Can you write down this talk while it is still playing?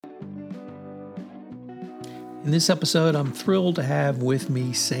In this episode, I'm thrilled to have with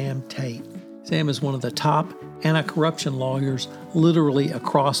me Sam Tate. Sam is one of the top anti-corruption lawyers literally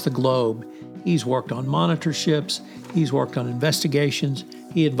across the globe. He's worked on monitorships, he's worked on investigations,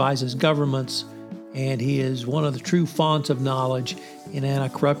 he advises governments, and he is one of the true fonts of knowledge in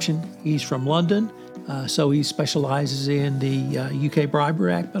anti-corruption. He's from London, so he specializes in the UK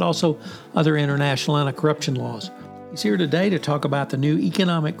Bribery Act, but also other international anti-corruption laws. He's here today to talk about the new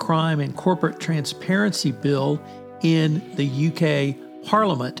Economic Crime and Corporate Transparency Bill in the UK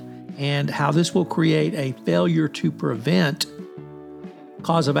Parliament and how this will create a failure to prevent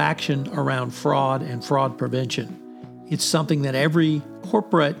cause of action around fraud and fraud prevention. It's something that every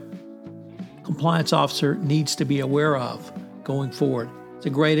corporate compliance officer needs to be aware of going forward. It's a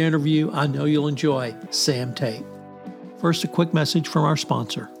great interview. I know you'll enjoy. Sam Tate. First, a quick message from our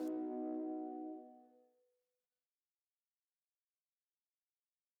sponsor.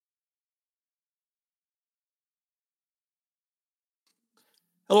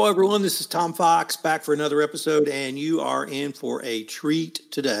 Hello, everyone. This is Tom Fox back for another episode, and you are in for a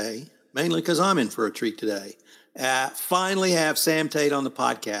treat today, mainly because I'm in for a treat today. Finally have Sam Tate on the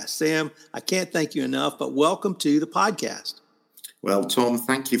podcast. Sam, I can't thank you enough, but welcome to the podcast. Well, Tom,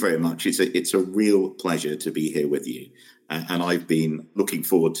 thank you very much. It's a real pleasure to be here with you, and I've been looking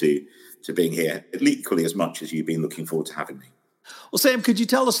forward to being here equally as much as you've been looking forward to having me. Well, Sam, could you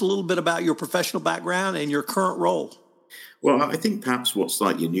tell us a little bit about your professional background and your current role? Well, I think perhaps what's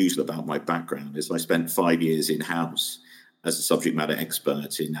slightly unusual about my background is I spent 5 years in-house as a subject matter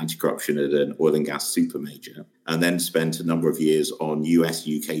expert in anti-corruption at an oil and gas super major, and then spent a number of years on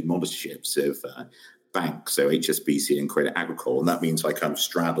US-UK monitorships of banks, so HSBC and Crédit Agricole, and that means I kind of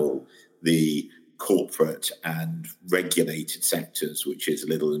straddle the corporate and regulated sectors, which is a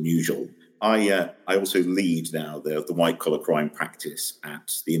little unusual. I also lead now the white-collar crime practice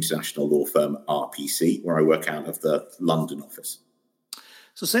at the international law firm RPC, where I work out of the London office.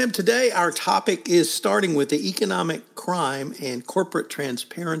 So, Sam, today our topic is starting with the Economic Crime and Corporate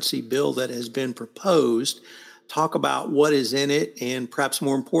Transparency Bill that has been proposed. Talk about what is in it and perhaps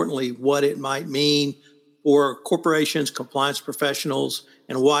more importantly, what it might mean for corporations, compliance professionals,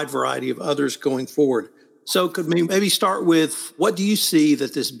 and a wide variety of others going forward. So could we maybe start with what do you see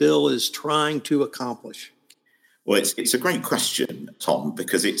that this bill is trying to accomplish? Well, it's a great question, Tom,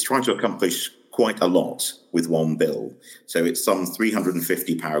 because it's trying to accomplish quite a lot with one bill. So it's some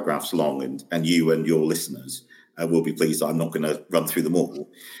 350 paragraphs long, and you and your listeners will be pleased that I'm not going to run through them all.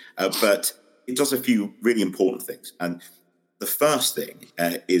 But it does a few really important things. And the first thing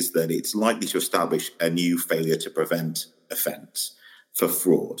is that it's likely to establish a new failure to prevent offence for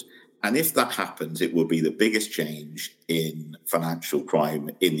fraud. And if that happens, it will be the biggest change in financial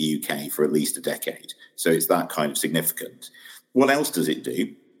crime in the UK for at least a decade. So it's that kind of significant. What else does it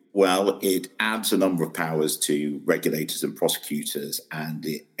do? Well, it adds a number of powers to regulators and prosecutors, and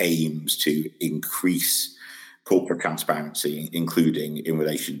it aims to increase corporate transparency, including in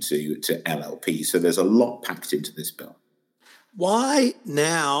relation to LLP. So there's a lot packed into this bill. Why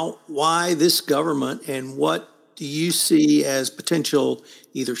now? Why this government? And what do you see as potential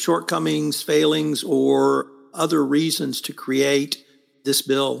either shortcomings, failings, or other reasons to create this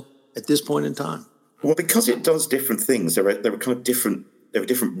bill at this point in time? Well, because it does different things, there are kind of different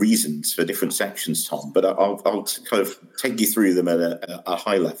reasons for different sections, Tom. But I'll kind of take you through them at a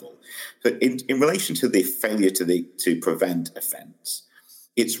high level. But in relation to the failure to prevent offence,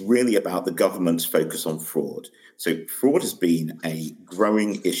 it's really about the government's focus on fraud. So fraud has been a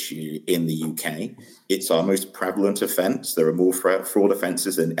growing issue in the UK. It's our most prevalent offence. There are more fraud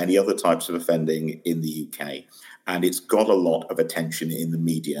offences than any other types of offending in the UK. And it's got a lot of attention in the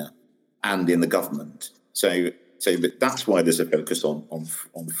media and in the government. So that's why there's a focus on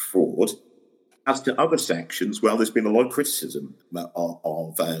fraud. As to other sections, well, there's been a lot of criticism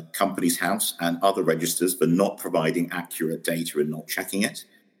of Companies House and other registers for not providing accurate data and not checking it.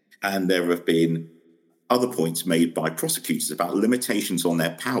 And there have been other points made by prosecutors about limitations on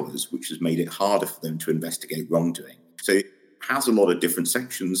their powers, which has made it harder for them to investigate wrongdoing. So it has a lot of different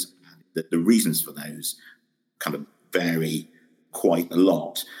sections. The reasons for those kind of vary quite a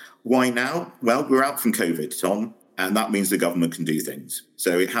lot. Why now? Well, we're out from COVID, Tom, and that means the government can do things.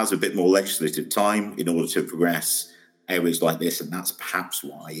 So it has a bit more legislative time in order to progress areas like this, and that's perhaps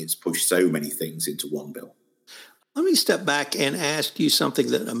why it's pushed so many things into one bill. Let me step back and ask you something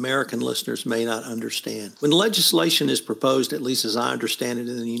that American listeners may not understand. When legislation is proposed, at least as I understand it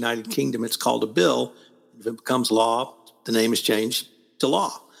in the United Kingdom, it's called a bill. If it becomes law, the name is changed to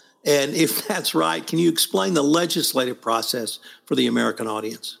law. And if that's right, can you explain the legislative process for the American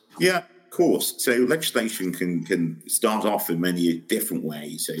audience? Yeah, course. So legislation can start off in many different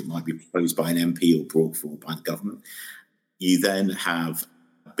ways. So it might be proposed by an MP or brought forward by the government. You then have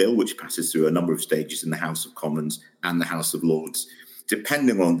a bill which passes through a number of stages in the House of Commons and the House of Lords.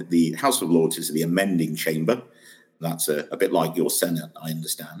 Depending on the House of Lords is the amending chamber. That's a bit like your Senate, I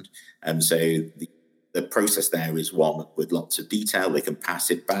understand. And so the process there is one with lots of detail. They can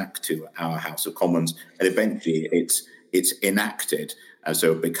pass it back to our House of Commons, and eventually it's enacted. And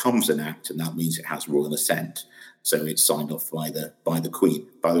so it becomes an act, and that means it has royal assent. So it's signed off by the Queen,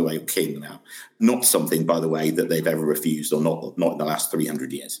 by the way, King now. Not something, by the way, that they've ever refused, or not in the last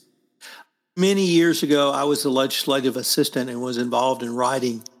 300 years. Many years ago, I was a legislative assistant and was involved in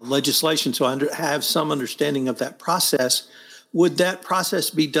writing legislation, so I have some understanding of that process. Would that process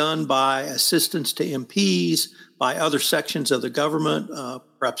be done by assistants to MPs, by other sections of the government,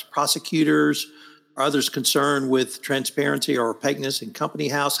 perhaps prosecutors, or others concerned with transparency or opaqueness in Company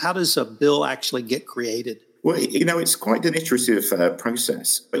House? How does a bill actually get created? Well, it's quite an iterative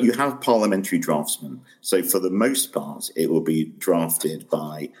process, but you have parliamentary draftsmen. So for the most part, it will be drafted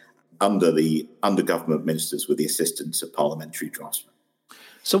by under government ministers with the assistance of parliamentary draftsmen.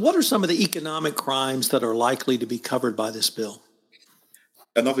 So what are some of the economic crimes that are likely to be covered by this bill?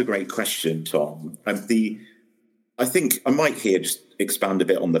 Another great question, Tom. I think I might here just expand a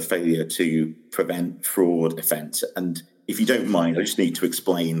bit on the failure to prevent fraud offence. And if you don't mind, I just need to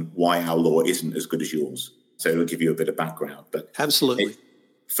explain why our law isn't as good as yours. So it'll give you a bit of background. But absolutely,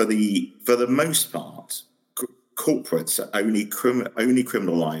 for the most part, corporates are only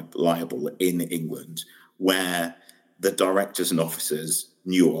criminal liable in England where the directors and officers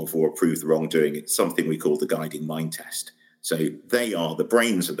knew of or approved the wrongdoing. It's something we call the guiding mind test. So they are the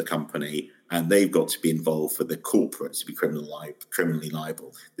brains of the company, and they've got to be involved for the corporates to be criminally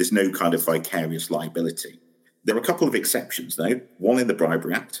liable. There's no kind of vicarious liability. There are a couple of exceptions, though, one in the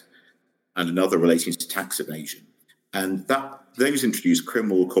Bribery Act and another relating to tax evasion. And those introduce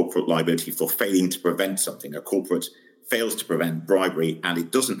criminal corporate liability for failing to prevent something. A corporate fails to prevent bribery and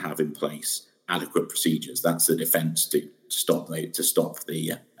it doesn't have in place adequate procedures. That's the defence to stop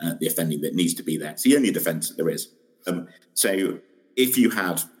the offending that needs to be there. It's the only defence that there is. So if you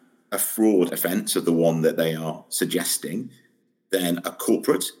had a fraud offence of the one that they are suggesting, then a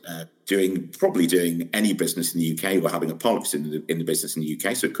corporate probably doing any business in the UK or having a parliament in the business in the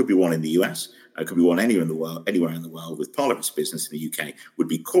UK, so it could be one in the US, it could be one anywhere in the world with parliament's business in the UK, would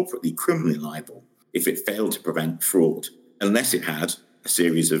be corporately criminally liable if it failed to prevent fraud, unless it had a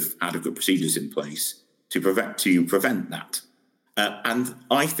series of adequate procedures in place to prevent that. And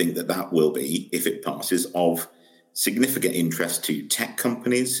I think that will be, if it passes, of significant interest to tech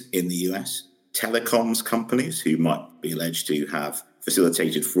companies in the US, telecoms companies who might be alleged to have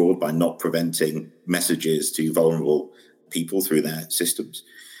facilitated fraud by not preventing messages to vulnerable people through their systems,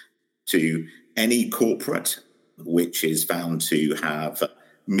 to any corporate which is found to have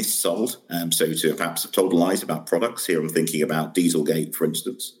missold, so to perhaps have told lies about products. Here I'm thinking about Dieselgate, for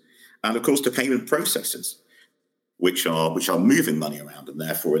instance, and of course to payment processors, which are moving money around and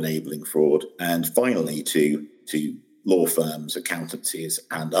therefore enabling fraud, and finally to law firms, accountancies,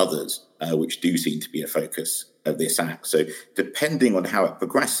 and others, which do seem to be a focus of this act. So depending on how it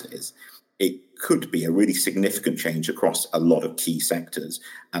progresses, it could be a really significant change across a lot of key sectors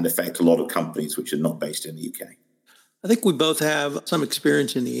and affect a lot of companies which are not based in the UK. I think we both have some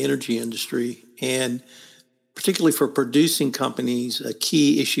experience in the energy industry, and particularly for producing companies, a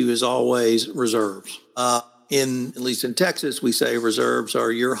key issue is always reserves. At least in Texas, we say reserves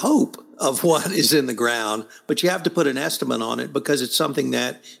are your hope of what is in the ground, but you have to put an estimate on it because it's something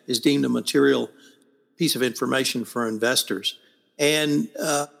that is deemed a material piece of information for investors. And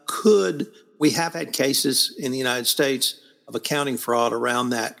we have had cases in the United States of accounting fraud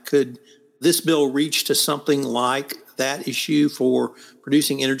around that. Could this bill reach to something like that issue for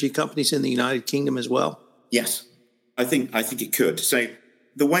producing energy companies in the United Kingdom as well? Yes, I think it could. So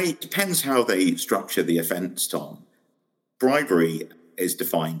the way it depends how they structure the offence, Tom. Bribery is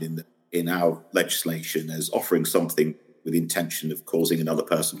defined in our legislation as offering something with the intention of causing another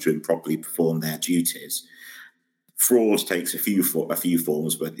person to improperly perform their duties. Fraud takes a few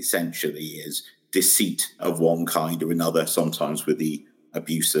forms, but essentially is deceit of one kind or another, sometimes with the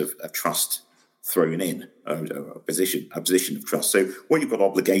abuse of trust thrown in, a position of trust. So what you've got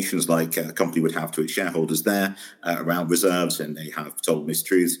obligations like a company would have to its shareholders there around reserves, and they have told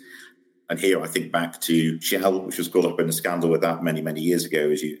mistruths. And here I think back to Shell, which was caught up in a scandal with that many, many years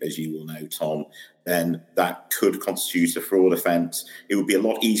ago, as you will know, Tom. Then that could constitute a fraud offence. It would be a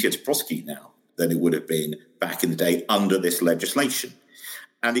lot easier to prosecute now than it would have been back in the day under this legislation.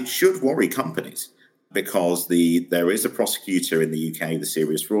 And it should worry companies because there is a prosecutor in the UK, the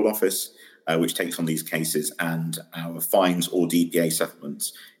Serious Fraud Office, which takes on these cases, and our fines or DPA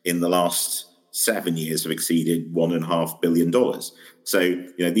settlements in the last 7 years have exceeded $1.5 billion. So,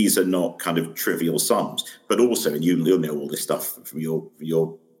 these are not kind of trivial sums, but also, and you'll know all this stuff from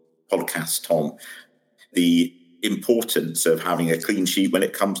your podcast, Tom, the importance of having a clean sheet when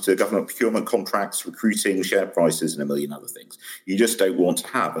it comes to government procurement contracts, recruiting, share prices, and a million other things. You just don't want to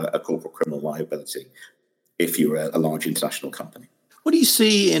have a corporate criminal liability if you're a large international company. What do you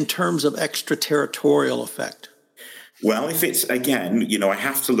see in terms of extraterritorial effect? Well, if it's, again, I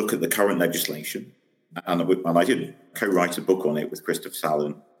have to look at the current legislation, and I did co-write a book on it with Christopher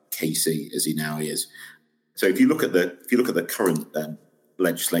Sallin, KC, as he now is. So if you look at the current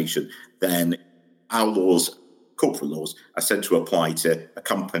legislation, then our laws, corporate laws, are said to apply to a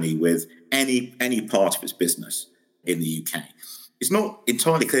company with any part of its business in the UK. It's not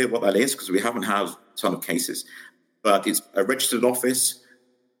entirely clear what that is because we haven't had a ton of cases, but it's a registered office,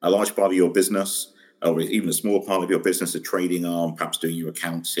 a large part of your business, or even a small part of your business, a trading arm, perhaps doing your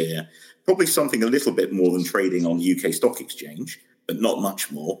accounts here, probably something a little bit more than trading on the UK Stock Exchange, but not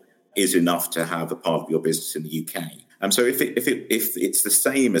much more, is enough to have a part of your business in the UK. And so if it's the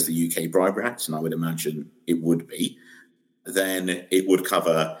same as the UK Bribery Act, and I would imagine it would be, then it would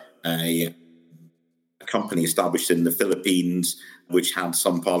cover a company established in the Philippines, which had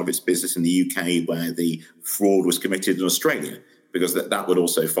some part of its business in the UK where the fraud was committed in Australia, because that would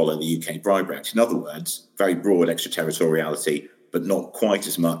also follow the UK Bribery Act. In other words, very broad extraterritoriality, but not quite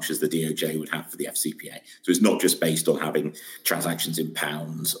as much as the DOJ would have for the FCPA. So it's not just based on having transactions in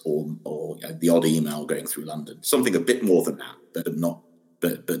pounds or the odd email going through London. Something a bit more than that, but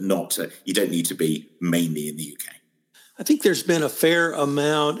not. You don't need to be mainly in the UK. I think there's been a fair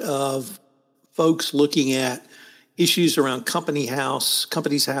amount of folks looking at issues around Companies House,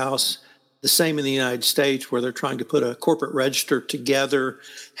 the same in the United States, where they're trying to put a corporate register together.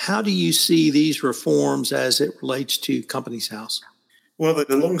 How do you see these reforms as it relates to Companies House? Well,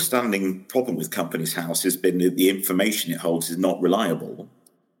 the long-standing problem with Companies House has been that the information it holds is not reliable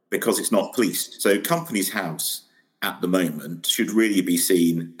because it's not policed. So Companies House at the moment should really be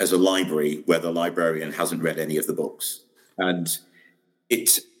seen as a library where the librarian hasn't read any of the books. And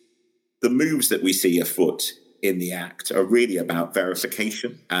the moves that we see afoot in the Act are really about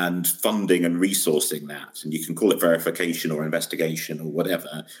verification and funding and resourcing that. And you can call it verification or investigation or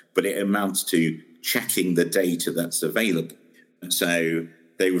whatever, but it amounts to checking the data that's available. And so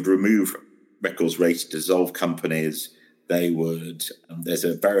they would remove records related to dissolved companies. There's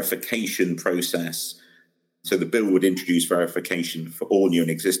a verification process. So the bill would introduce verification for all new and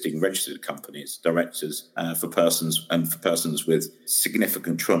existing registered companies, directors, for persons with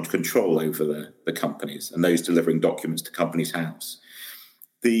significant control over the companies and those delivering documents to Companies House.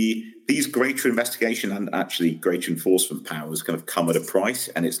 These greater investigation and actually greater enforcement powers kind of come at a price,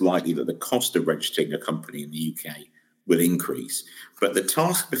 and it's likely that the cost of registering a company in the UK will increase. But the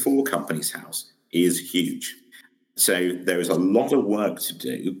task before Companies House is huge. So there is a lot of work to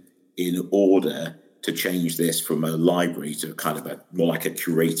do in order to change this from a library to kind of more like a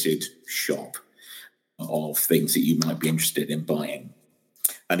curated shop of things that you might be interested in buying.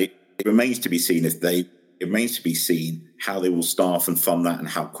 And it remains to be seen how they will staff and fund that and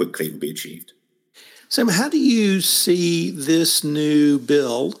how quickly it will be achieved. Sam, how do you see this new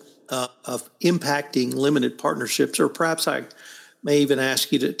bill of impacting limited partnerships? Or perhaps I may even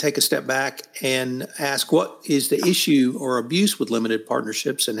ask you to take a step back and ask, what is the issue or abuse with limited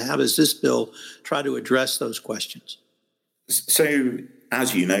partnerships, and how does this bill try to address those questions? So,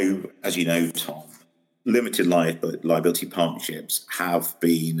 as you know, Tom, limited liability partnerships have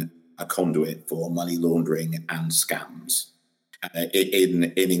been a conduit for money laundering and scams in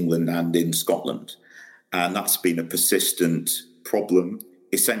England and in Scotland. And that's been a persistent problem,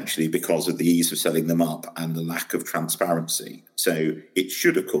 essentially because of the ease of setting them up and the lack of transparency. So it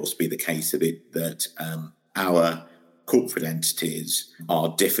should, of course, be the case that our corporate entities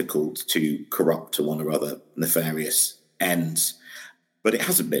are difficult to corrupt to one or other nefarious ends. But it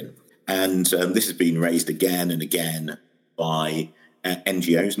hasn't been. And this has been raised again and again by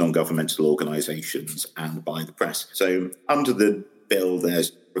NGOs, non-governmental organisations, and by the press. So under the bill,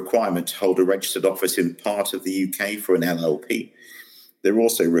 there's a requirement to hold a registered office in part of the UK for an LLP. There are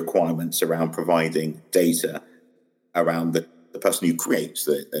also requirements around providing data around the person who creates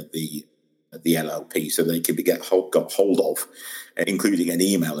the LLP, so they can be got hold of, including an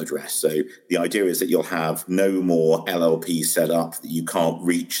email address. So the idea is that you'll have no more LLPs set up that you can't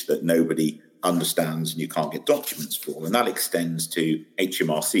reach, that nobody understands, and you can't get documents for. And that extends to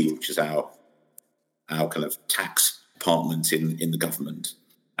HMRC, which is our kind of tax department in the government,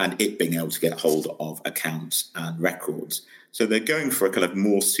 and it being able to get hold of accounts and records. So they're going for a kind of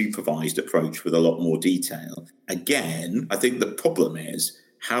more supervised approach with a lot more detail. Again, I think the problem is,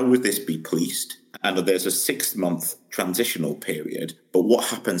 how would this be policed? And there's a 6-month transitional period, but what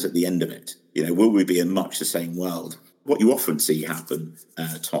happens at the end of it? Will we be in much the same world? What you often see happen,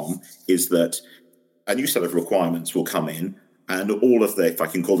 Tom, is that a new set of requirements will come in and all of the, if I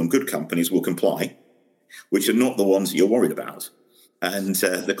can call them good companies, will comply, which are not the ones that you're worried about. And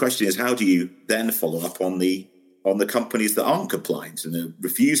the question is, how do you then follow up on the companies that aren't compliant and are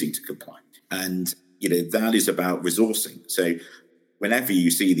refusing to comply? And, that is about resourcing. So whenever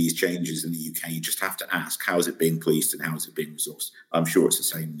you see these changes in the UK, you just have to ask, how is it being policed and how is it being resourced? I'm sure it's the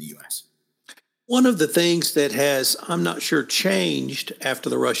same in the US. One of the things that has, I'm not sure, changed after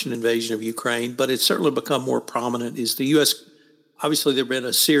the Russian invasion of Ukraine, but it's certainly become more prominent, is the U.S. Obviously, there have been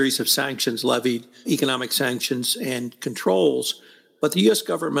a series of sanctions levied, economic sanctions and controls, but the U.S.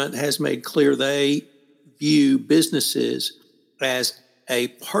 government has made clear they view businesses as a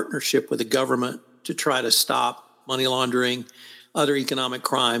partnership with the government to try to stop money laundering, other economic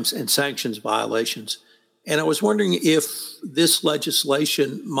crimes, and sanctions violations. And I was wondering if this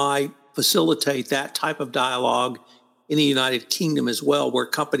legislation might facilitate that type of dialogue in the United Kingdom as well, where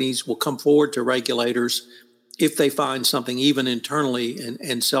companies will come forward to regulators if they find something even internally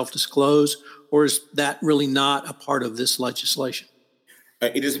and self-disclose, or is that really not a part of this legislation?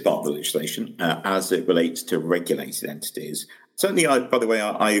 It is a part of the legislation as it relates to regulated entities. Certainly, by the way,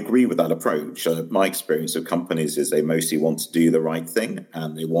 I agree with that approach. My experience of companies is they mostly want to do the right thing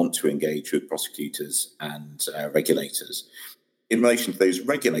and they want to engage with prosecutors and regulators. In relation to those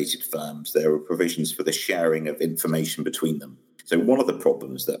regulated firms, there are provisions for the sharing of information between them. So one of the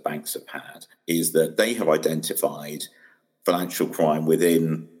problems that banks have had is that they have identified financial crime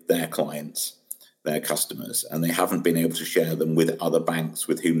within their clients, their customers, and they haven't been able to share them with other banks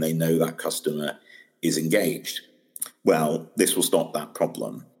with whom they know that customer is engaged. Well, this will stop that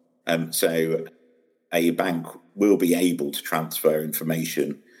problem. So a bank will be able to transfer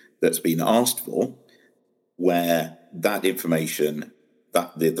information that's been asked for, where that information,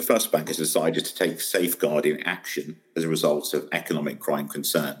 that the first bank has decided to take safeguarding action as a result of economic crime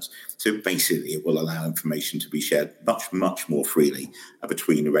concerns. So basically, it will allow information to be shared much, much more freely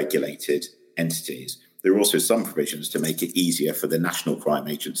between regulated entities. There are also some provisions to make it easier for the National Crime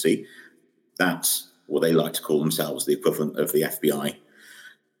Agency. That's what they like to call themselves, the equivalent of the FBI.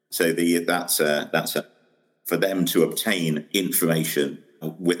 So that's for them to obtain information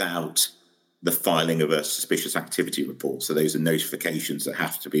without the filing of a suspicious activity report. So those are notifications that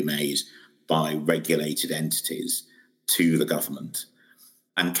have to be made by regulated entities to the government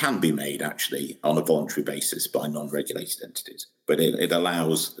and can be made actually on a voluntary basis by non-regulated entities. But it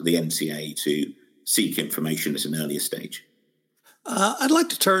allows the NCA to seek information at an earlier stage. I'd like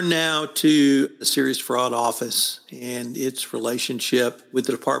to turn now to the Serious Fraud Office and its relationship with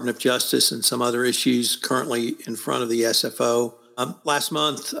the Department of Justice and some other issues currently in front of the SFO. Last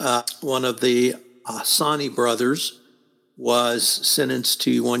month, one of the Hassani brothers was sentenced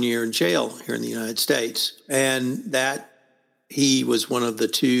to 1 year in jail here in the United States, and that he was one of the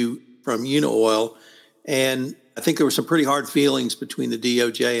two from Unaoil. And I think there were some pretty hard feelings between the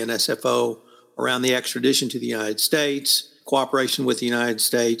DOJ and SFO around the extradition to the United States, cooperation with the United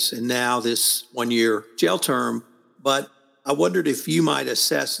States, and now this 1 year jail term. But I wondered if you might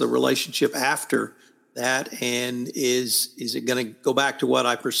assess the relationship after that, and is it going to go back to what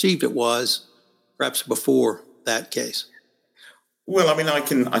I perceived it was, perhaps before that case? Well, I mean,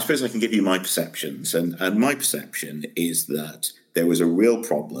 I suppose I can give you my perceptions, and my perception is that there was a real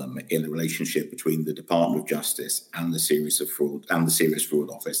problem in the relationship between the Department of Justice and the Serious Fraud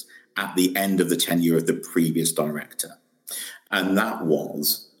Office at the end of the tenure of the previous director. And that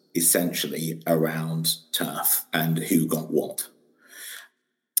was essentially around turf and who got what.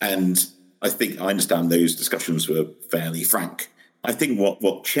 And I understand those discussions were fairly frank. I think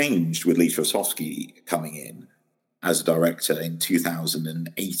what changed with Lisa Osofsky coming in as a director in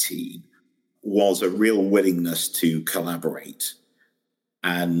 2018 was a real willingness to collaborate.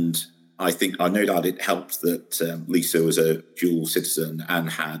 And I no doubt it helped that Lisa was a dual citizen and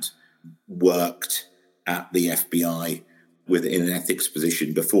had worked at the FBI within an ethics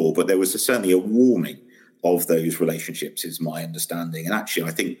position before, but there was certainly a warming of those relationships, is my understanding. And actually,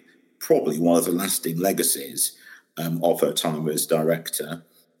 I think probably one of the lasting legacies of her time as director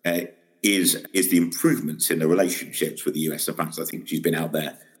is the improvements in the relationships with the US. In fact, I think she's been out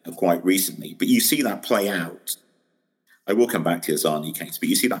there quite recently. But you see that play out. I will come back to the Hassani case, but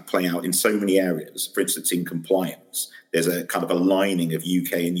you see that play out in so many areas. For instance, in compliance, there's a kind of aligning of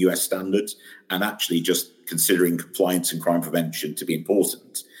UK and US standards, and actually just considering compliance and crime prevention to be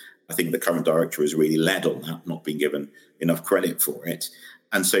important. I think the current director has really led on that, not being given enough credit for it.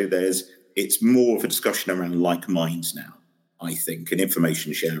 And so it's more of a discussion around like minds now, I think, and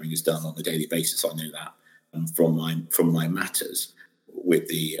information sharing is done on a daily basis. I know that from my matters with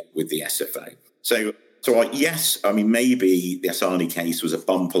the SFO. So yes, I mean, maybe the Asani case was a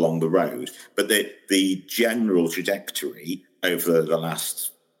bump along the road, but the general trajectory over the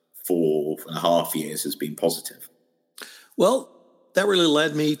last 4.5 years has been positive. Well, that really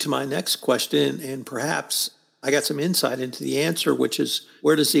led me to my next question, and perhaps I got some insight into the answer, which is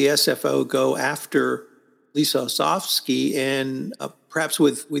where does the SFO go after Lisa Osofsky? And perhaps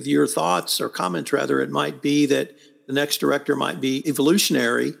with your thoughts or comments, rather, it might be that the next director might be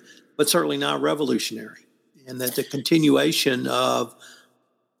evolutionary, but certainly not revolutionary, and that the continuation of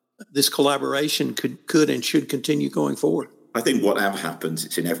this collaboration could and should continue going forward. I think whatever happens,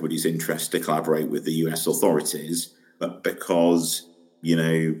 it's in everybody's interest to collaborate with the US authorities, but because,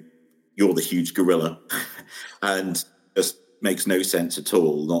 you're the huge gorilla and just makes no sense at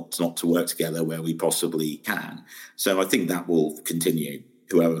all not to work together where we possibly can. So I think that will continue,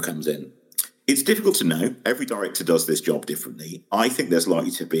 whoever comes in. It's difficult to know. Every director does this job differently. I think there's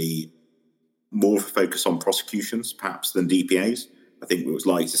likely to be more of a focus on prosecutions, perhaps, than DPAs. I think we was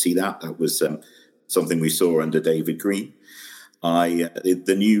likely to see that. That was something we saw under David Green.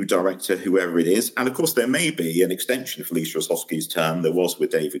 The new director, whoever it is, and of course there may be an extension for Lisa Osofsky's term. There was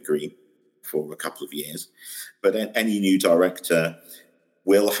with David Green for a couple of years. But any new director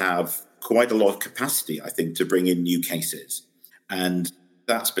will have quite a lot of capacity, I think, to bring in new cases. And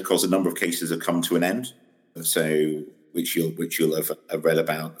that's because a number of cases have come to an end, so which you'll have read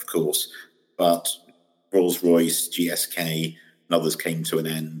about, of course. But Rolls-Royce, GSK, and others came to an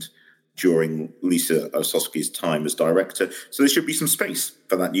end during Lisa Osofsky's time as director. So there should be some space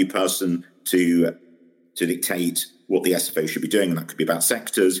for that new person to dictate what the SFO should be doing. And that could be about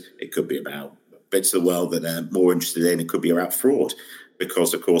sectors. It could be about bits of the world that they're more interested in. It could be about fraud,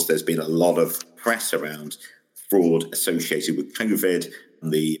 because, of course, there's been a lot of press around fraud associated with COVID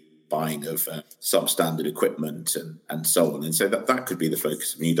and the buying of substandard equipment and so on. And so that could be the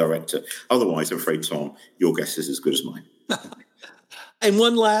focus of a new director. Otherwise, I'm afraid, Tom, your guess is as good as mine. And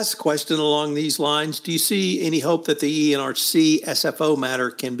one last question along these lines. Do you see any hope that the ENRC SFO matter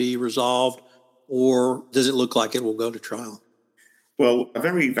can be resolved, or does it look like it will go to trial? Well, a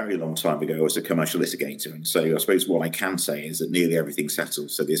very, very long time ago, I was a commercial litigator. And so I suppose what I can say is that nearly everything's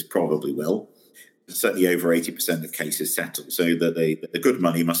settled. So this probably will. Certainly over 80% of cases settle. So that the good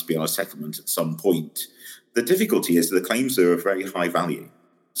money must be on a settlement at some point. The difficulty is that the claims are of very high value.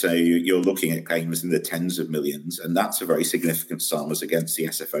 So you're looking at claims in the tens of millions, and that's a very significant sum as against the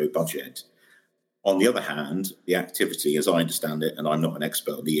SFO budget. On the other hand, the activity, as I understand it, and I'm not an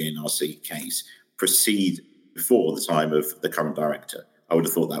expert on the ENRC case, proceed before the time of the current director. I would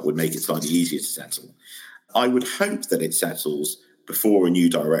have thought that would make it slightly easier to settle. I would hope that it settles before a new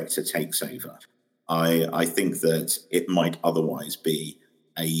director takes over. I think that it might otherwise be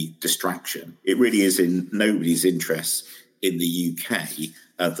a distraction. It really is in nobody's interest in the UK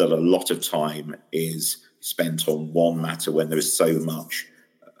that a lot of time is spent on one matter when there is so much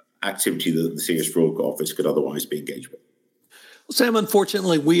activity that the Serious Fraud Office could otherwise be engaged with. Well, Sam,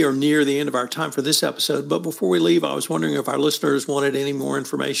 unfortunately, we are near the end of our time for this episode. But before we leave, I was wondering if our listeners wanted any more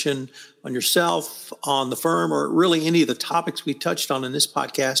information on yourself, on the firm, or really any of the topics we touched on in this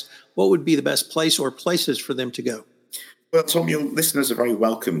podcast. What would be the best place or places for them to go? Well, Tom, your listeners are very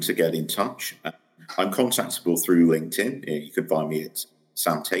welcome to get in touch. I'm contactable through LinkedIn. You can find me at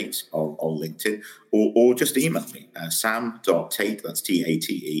Sam Tate on LinkedIn, or just email me, sam.tate, that's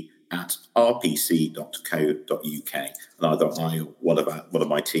Tate, at rpc.co.uk. And either I or one of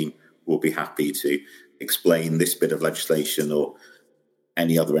my team will be happy to explain this bit of legislation or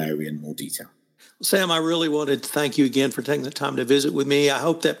any other area in more detail. Sam, I really wanted to thank you again for taking the time to visit with me. I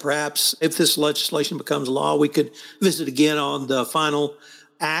hope that perhaps if this legislation becomes law, we could visit again on the final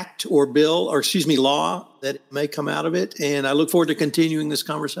act or bill, or law that may come out of it. And I look forward to continuing this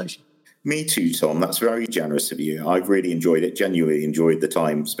conversation. Me too, Tom. That's very generous of you. I've really enjoyed it, genuinely enjoyed the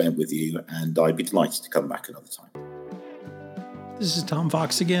time spent with you, and I'd be delighted to come back another time. This is Tom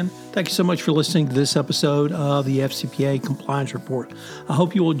Fox again. Thank you so much for listening to this episode of the FCPA Compliance Report. I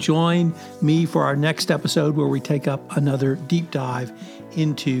hope you will join me for our next episode where we take up another deep dive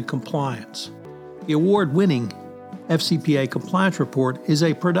into compliance. The award-winning FCPA Compliance Report is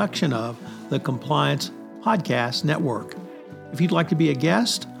a production of the Compliance Podcast Network. If you'd like to be a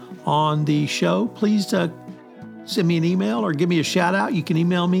guest on the show, please send me an email or give me a shout out. You can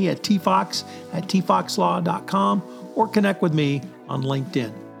email me at tfox@tfoxlaw.com or connect with me on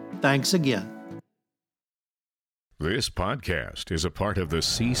LinkedIn. Thanks again. This podcast is a part of the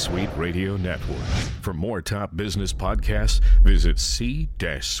C-Suite Radio Network. For more top business podcasts, visit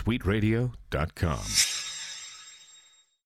c-suiteradio.com.